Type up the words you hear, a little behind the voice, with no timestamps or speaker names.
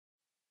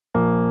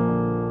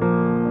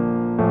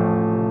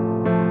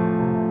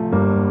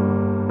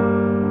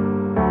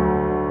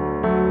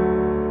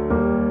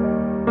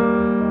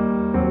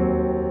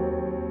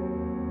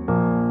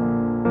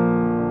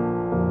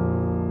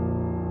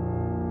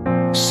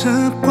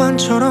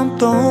습관처럼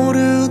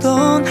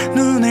떠오르던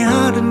눈에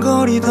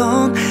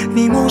아른거리던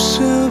네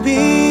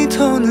모습이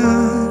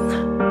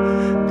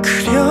더는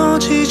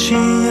그려지지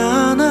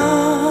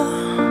않아.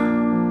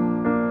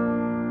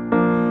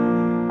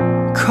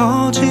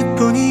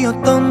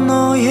 거짓뿐이었던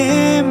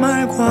너의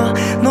말과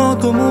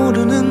너도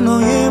모르는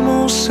너의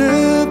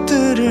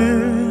모습들을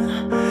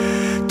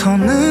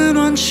더는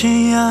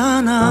원치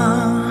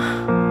않아.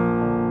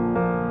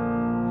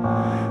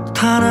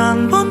 단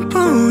한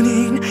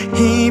번뿐인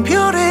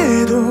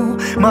이별에도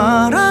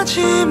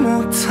말하지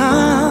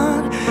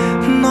못한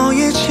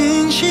너의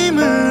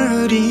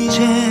진심을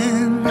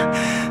이젠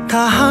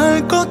다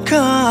할 것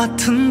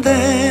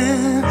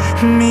같은데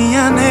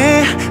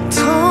미안해.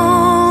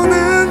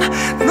 더는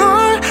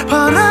널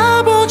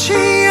바라보지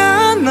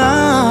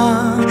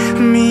않아.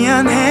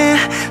 미안해.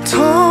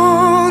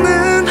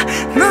 더는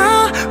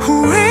나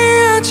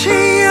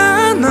후회하지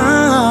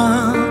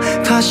않아.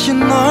 다시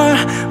널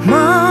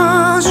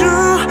마주할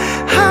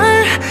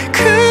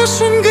그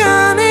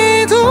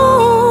순간에도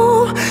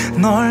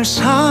널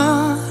사랑하지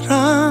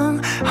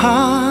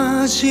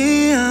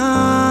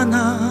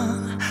않아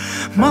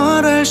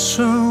말할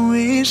수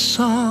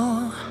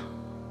있어.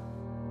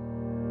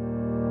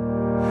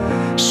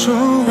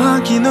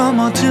 수화기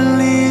넘어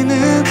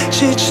들리는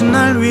지친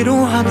날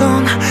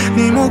위로하던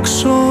네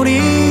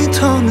목소리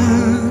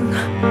더는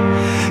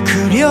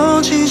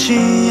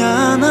그려지지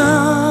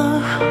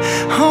않아.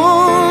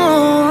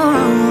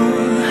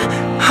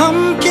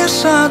 함께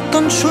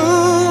쌓았던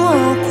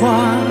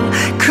추억과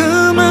그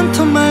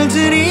많던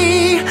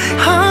말들이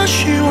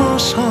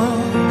아쉬워서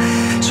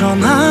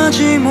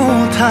전하지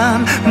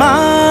못한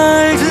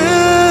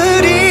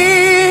말들이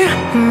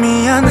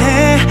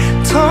미안해.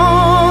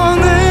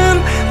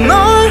 더는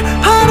널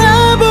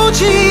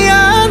바라보지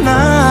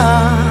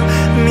않아.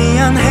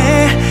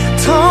 미안해.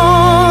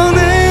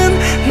 더는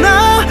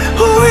나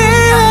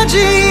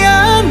후회하지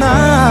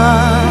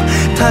않아.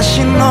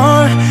 다시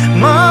널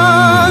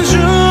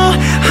마주할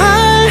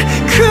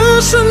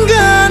그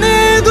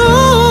순간에도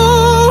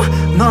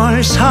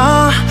널 사랑하지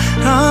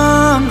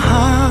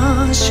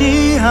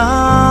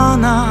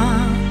않아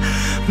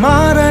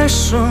말할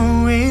수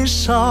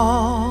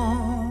있어.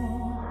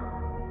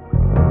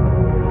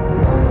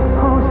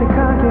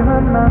 어색하게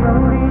만난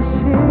우리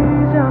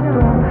시작도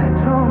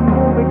처음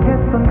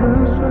고백했던 그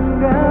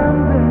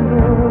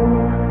순간들도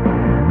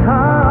다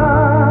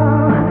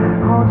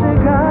어제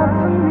같은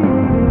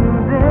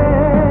일인데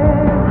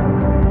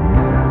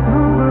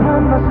누굴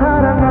만나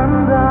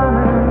사랑한다는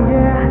게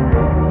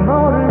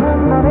너를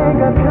만나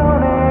내가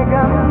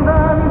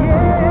변해간다는 게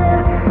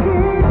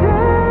이제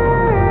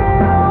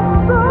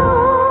없어.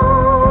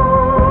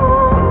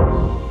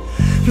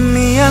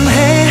 미안해.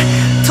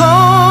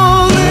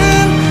 더는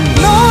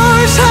널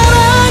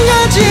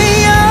사랑하지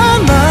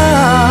않아.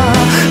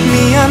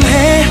 미안해.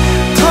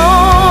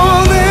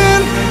 더는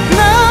나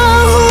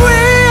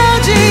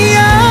후회하지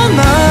않아.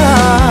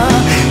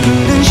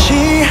 힘든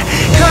시간들에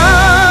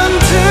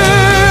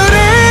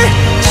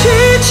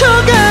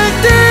지쳐갈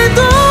때도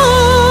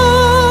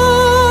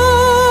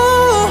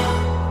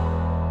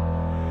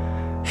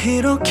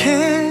이렇게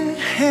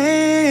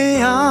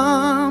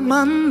해야만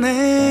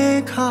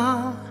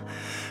내가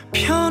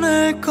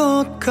편할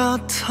것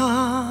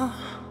같아.